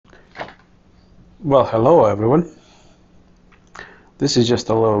Well, hello everyone. This is just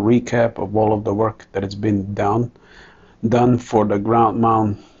a little recap of all of the work that has been done for the ground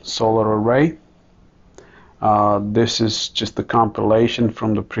mount solar array. This is just a compilation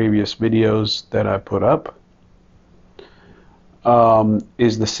from the previous videos that I put up.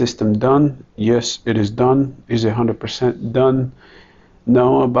 Is the system done? Yes, it is done. Is it 100% done?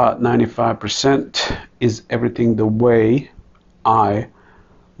 No, about 95%. Is everything the way I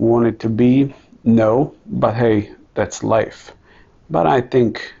want it to be? No, but hey, that's life. But I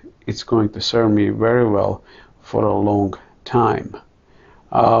think it's going to serve me very well for a long time.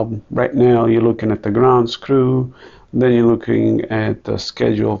 Right now you're looking at the ground screw, then you're looking at the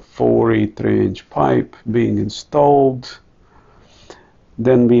scheduled 43-inch pipe being installed.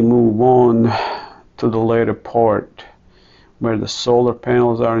 Then we move on to the later part where the solar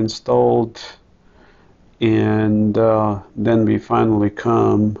panels are installed, and then we finally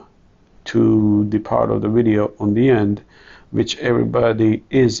come to the part of the video on the end which everybody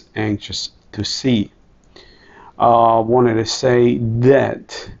is anxious to see. Wanted to say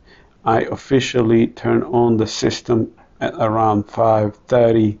that I officially turned on the system at around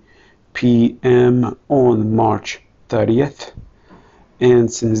 5:30 p.m. on March 30th,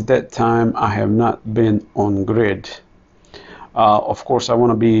 and since that time I have not been on grid. Of course I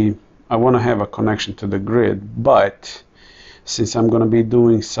want to have a connection to the grid, but since I'm going to be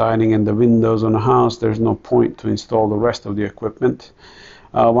doing siding and the windows on the house, there's no point to install the rest of the equipment.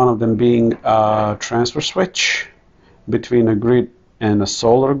 One of them being a transfer switch between a grid and a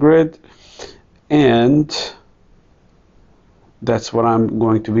solar grid, and that's what I'm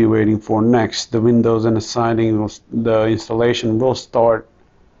going to be waiting for next. The windows and the siding, the installation will start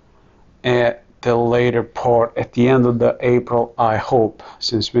at the later part, at the end of the April, I hope,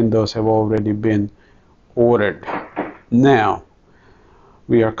 since windows have already been ordered. Now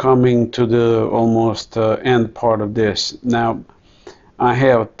we are coming to the almost end part of this. Now I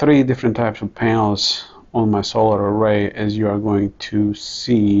have 3 different types of panels on my solar array, as you are going to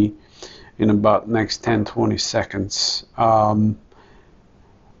see in about next 10-20 seconds.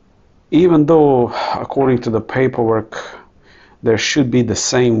 Even though according to the paperwork there should be the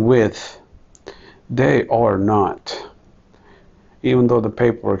same width, they are not, even though the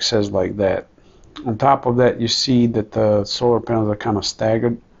paperwork says like that. On top of that, you see that the solar panels are kind of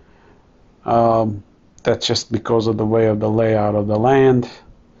staggered. That's just because of the way of the layout of the land.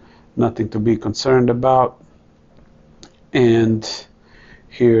 Nothing to be concerned about. And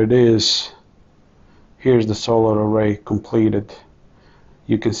here it is. Here's the solar array completed.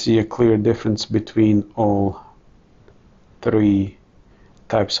 You can see a clear difference between all 3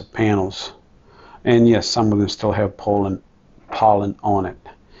 types of panels. And yes, some of them still have pollen on it.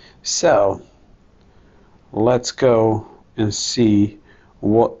 So let's go and see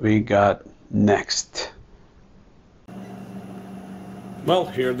what we got next. Well,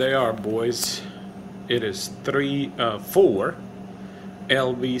 here they are, boys. It is 4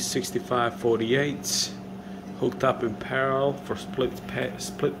 LV6548s hooked up in parallel for split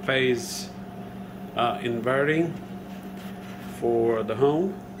phase inverting for the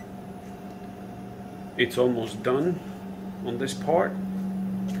home. It's almost done on this part.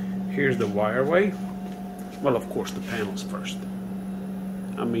 Here's the wireway. Well, of course, the panels first.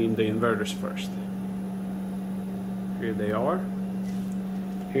 I mean the inverters first. Here they are.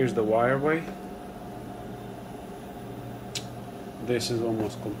 Here's the wireway. This is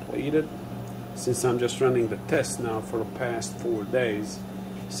almost completed. Since I'm just running the test now for the past 4 days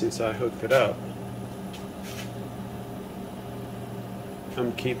since I hooked it up,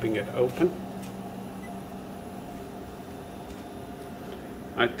 I'm keeping it open.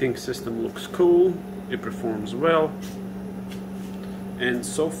 I think system looks cool. It performs well, and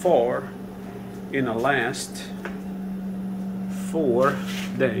so far in the last 4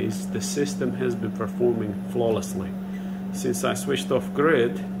 days the system has been performing flawlessly. Since I switched off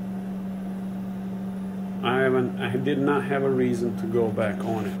grid, I did not have a reason to go back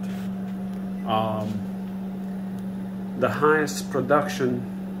on it. The highest production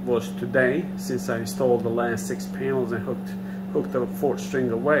was today, since I installed the last 6 panels and hooked the 4th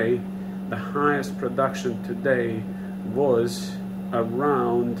string away. The highest production today was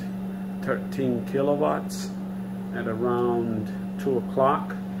around 13 kilowatts at around 2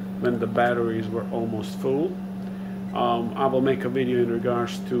 o'clock when the batteries were almost full. I will make a video in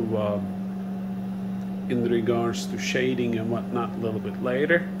regards to shading and whatnot a little bit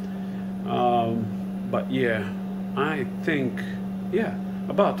later. But yeah, I think, yeah,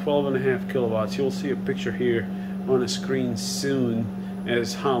 about 12.5 kilowatts. You'll see a picture here on the screen soon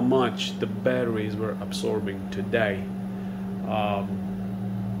as how much the batteries were absorbing today.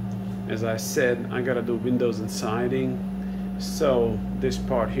 As I said, I gotta do windows and siding, so this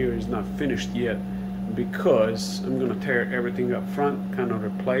part here is not finished yet because I'm gonna tear everything up front, kind of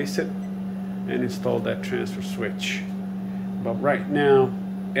replace it and install that transfer switch. But right now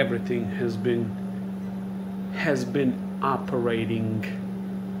everything has been operating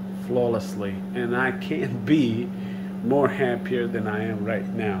flawlessly, and I can't be more happier than I am right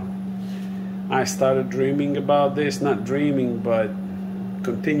now. I started dreaming about this, not dreaming, but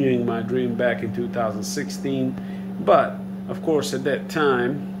continuing my dream back in 2016. But of course at that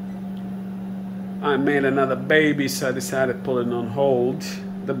time I made another baby, so I decided to put it on hold.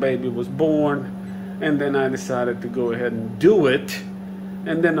 The baby was born, and then I decided to go ahead and do it.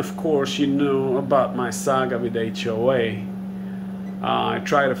 And then of course you know about my saga with HOA. I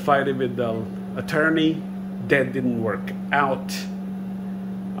tried to fight it with the attorney. That didn't work out.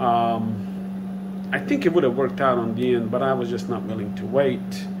 I think it would have worked out on the end, but I was just not willing to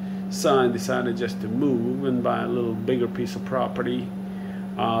wait. So I decided just to move and buy a little bigger piece of property,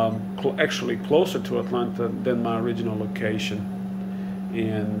 actually closer to Atlanta than my original location.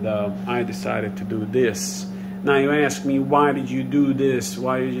 And I decided to do this. Now you ask me, why did you do this?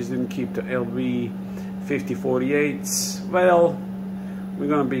 Why you just didn't keep the LV 5048s? Well, we're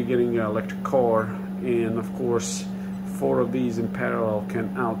gonna be getting an electric car, and of course 4 of these in parallel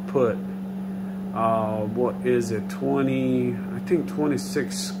can output what is it,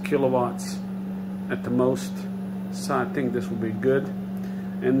 26 kilowatts at the most. So I think this will be good,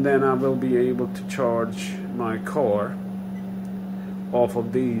 and then I will be able to charge my car off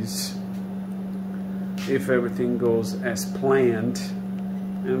of these if everything goes as planned.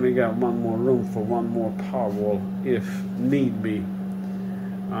 And we got one more room for one more Powerwall if need be.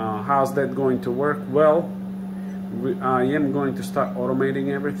 How's that going to work? Well, I am going to start automating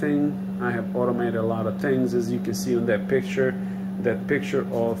everything. I have automated a lot of things, as you can see on that picture. That picture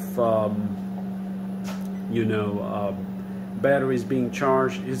of batteries being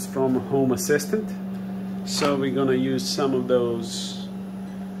charged is from Home Assistant. So we're gonna use some of those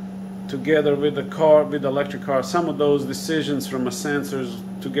together with the car, with the electric car. Some of those decisions from the sensors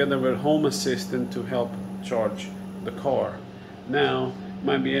together with Home Assistant to help charge the car. Now, you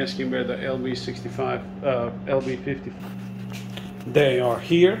might be asking where the LV50. They are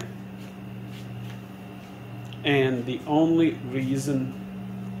here, and the only reason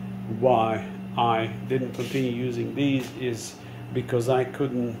why I didn't continue using these is because I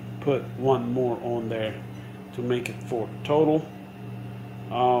couldn't put one more on there to make it 4 total.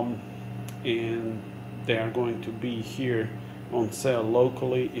 And they are going to be here on sale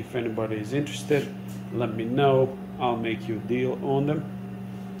locally. If anybody is interested, let me know. I'll make you a deal on them.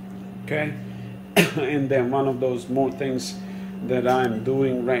 Okay. And then one of those more things that I'm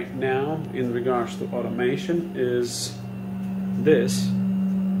doing right now in regards to automation is this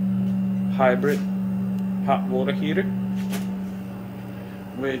hybrid hot water heater,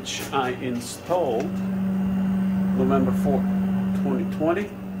 which I installed November 4th, 2020,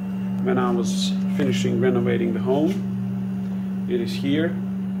 when I was finishing renovating the home. It is here,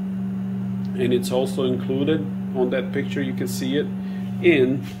 and it's also included on that picture. You can see it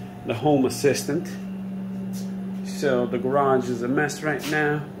in the Home Assistant. So the garage is a mess right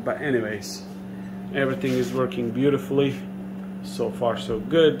now, but anyways, everything is working beautifully. So far so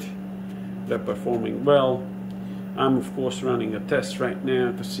good. They're performing well. I'm of course running a test right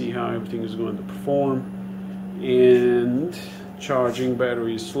now to see how everything is going to perform, and charging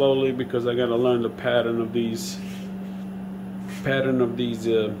batteries slowly because I got to learn the pattern of these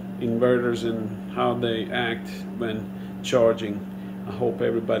inverters and how they act when charging. I hope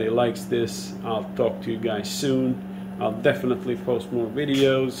everybody likes this. I'll talk to you guys soon. I'll definitely post more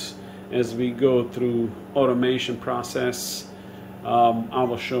videos as we go through automation process. I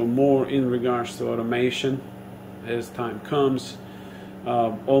will show more in regards to automation as time comes.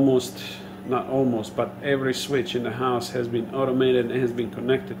 Not almost, but every switch in the house has been automated and has been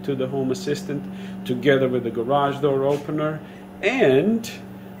connected to the Home Assistant, together with the garage door opener and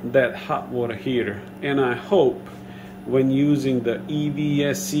that hot water heater. And I hope when using the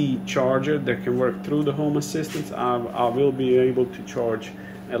EVSE charger that can work through the Home Assistant, I will be able to charge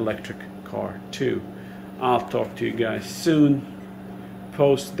electric car too. I'll talk to you guys soon.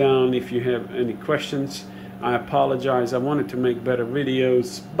 Post down if you have any questions. I apologize. I wanted to make better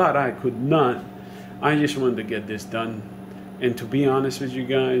videos, but I could not. I just wanted to get this done. And to be honest with you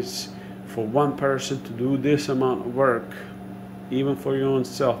guys, for one person to do this amount of work, even for your own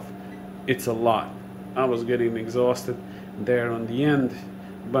self, it's a lot. I was getting exhausted there on the end,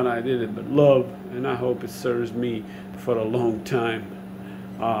 but I did it with love, and I hope it serves me for a long time.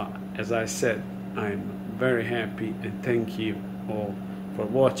 As I said, I'm very happy, and thank you all for for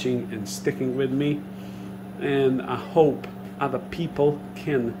watching and sticking with me, and I hope other people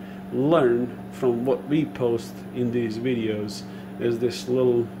can learn from what we post in these videos. There's this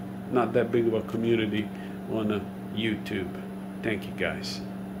little, not that big of a community on YouTube. Thank you guys.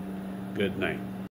 Good night.